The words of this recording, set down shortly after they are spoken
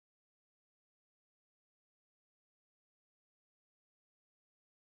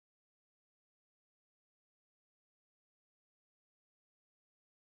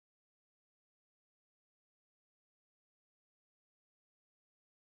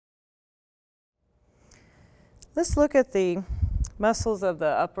Let's look at the muscles of the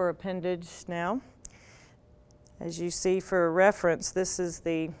upper appendage now. As you see, for reference, this is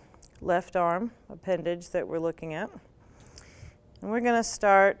the left arm appendage that we're looking at. And we're going to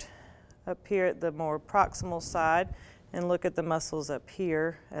start up here at the more proximal side and look at the muscles up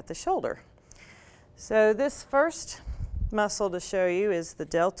here at the shoulder. So this first muscle to show you is the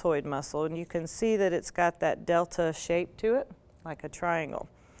deltoid muscle, and you can see that it's got that delta shape to it, like a triangle.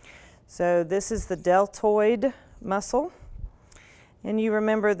 So this is the deltoid muscle, and you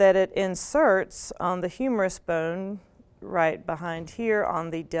remember that it inserts on the humerus bone right behind here on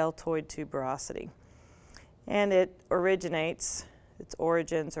the deltoid tuberosity. And it originates, its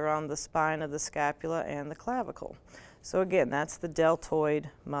origins are on the spine of the scapula and the clavicle. So again, that's the deltoid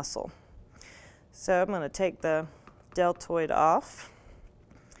muscle. So I'm going to take the deltoid off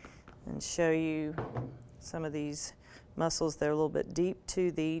and show you some of these muscles that are a little bit deep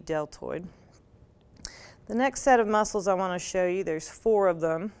to the deltoid. The next set of muscles I want to show you, there's 4 of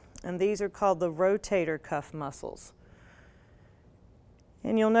them, and these are called the rotator cuff muscles.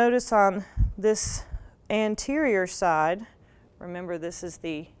 And you'll notice on this anterior side, remember this is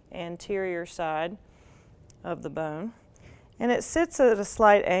the anterior side of the bone, and it sits at a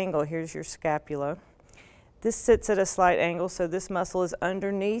slight angle. Here's your scapula. This sits at a slight angle, so this muscle is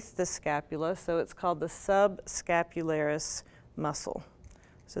underneath the scapula, so it's called the subscapularis muscle.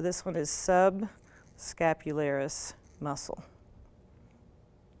 So this one is subscapularis muscle.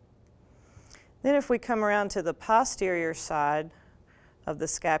 Then if we come around to the posterior side of the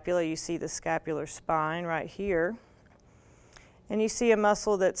scapula, you see the scapular spine right here. And you see a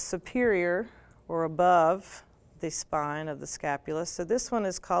muscle that's superior or above the spine of the scapula. So this one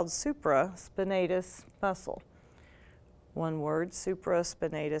is called supraspinatus muscle. One word,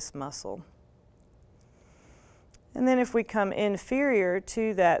 supraspinatus muscle. And then if we come inferior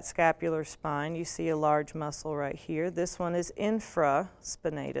to that scapular spine, you see a large muscle right here. This one is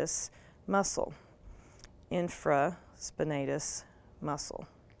infraspinatus muscle. Infraspinatus muscle.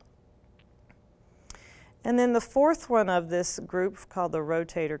 And then the 4th one of this group, called the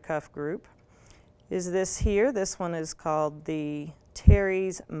rotator cuff group, is this here. This one is called the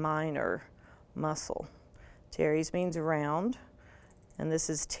teres minor muscle. Teres means round, and this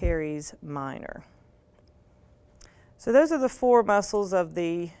is teres minor. So those are the 4 muscles of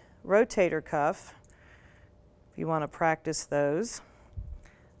the rotator cuff. If you want to practice those,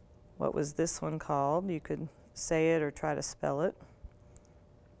 what was this one called? You could say it or try to spell it.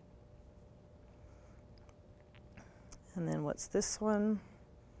 And then what's this one?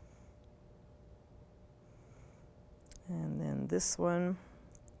 And then this one.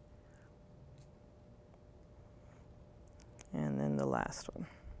 And then the last one.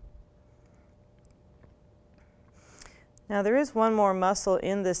 Now there is one more muscle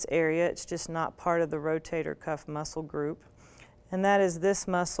in this area. It's just not part of the rotator cuff muscle group. And that is this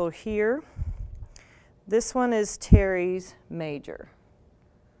muscle here. This one is teres major.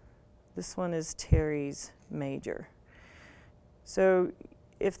 This one is teres major. So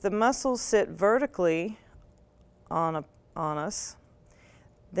if the muscles sit vertically on us,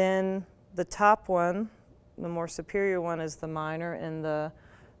 then the top one, the more superior one, is the minor, and the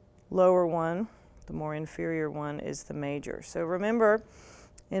lower one, the more inferior one, is the major. So remember,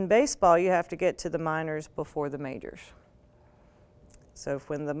 in baseball you have to get to the minors before the majors. So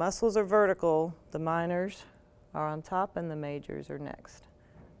when the muscles are vertical, the minors are on top and the majors are next.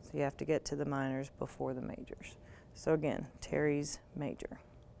 So you have to get to the minors before the majors. So again, teres major.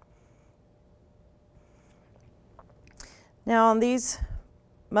 Now on these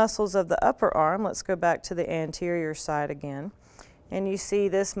muscles of the upper arm, let's go back to the anterior side again. And you see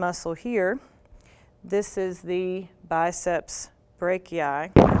this muscle here. This is the biceps brachii.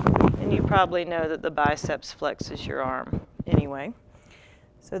 And you probably know that the biceps flexes your arm anyway.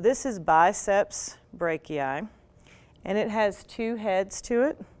 So this is biceps brachii. And it has 2 heads to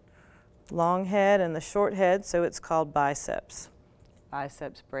it, long head and the short head, so it's called biceps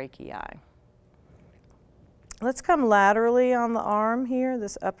brachii. Let's come laterally on the arm here,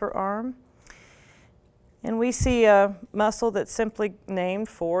 this upper arm. And we see a muscle that's simply named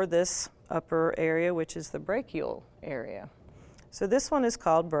for this upper area, which is the brachial area. So this one is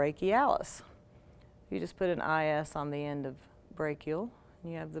called brachialis. You just put an IS on the end of brachial,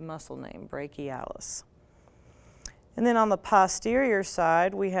 and you have the muscle name, brachialis. And then on the posterior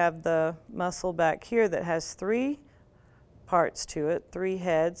side, we have the muscle back here that has 3 parts to it, 3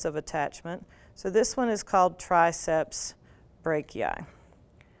 heads of attachment. So this one is called triceps brachii.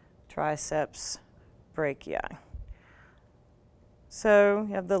 Triceps brachii. So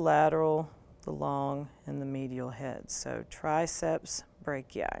you have the lateral, the long, and the medial heads. So triceps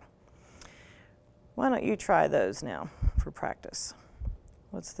brachii. Why don't you try those now for practice?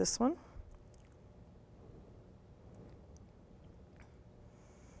 What's this one?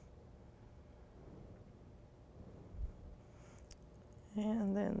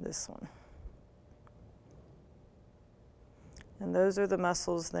 And then this one. And those are the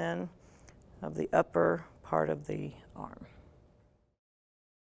muscles then of the upper part of the arm.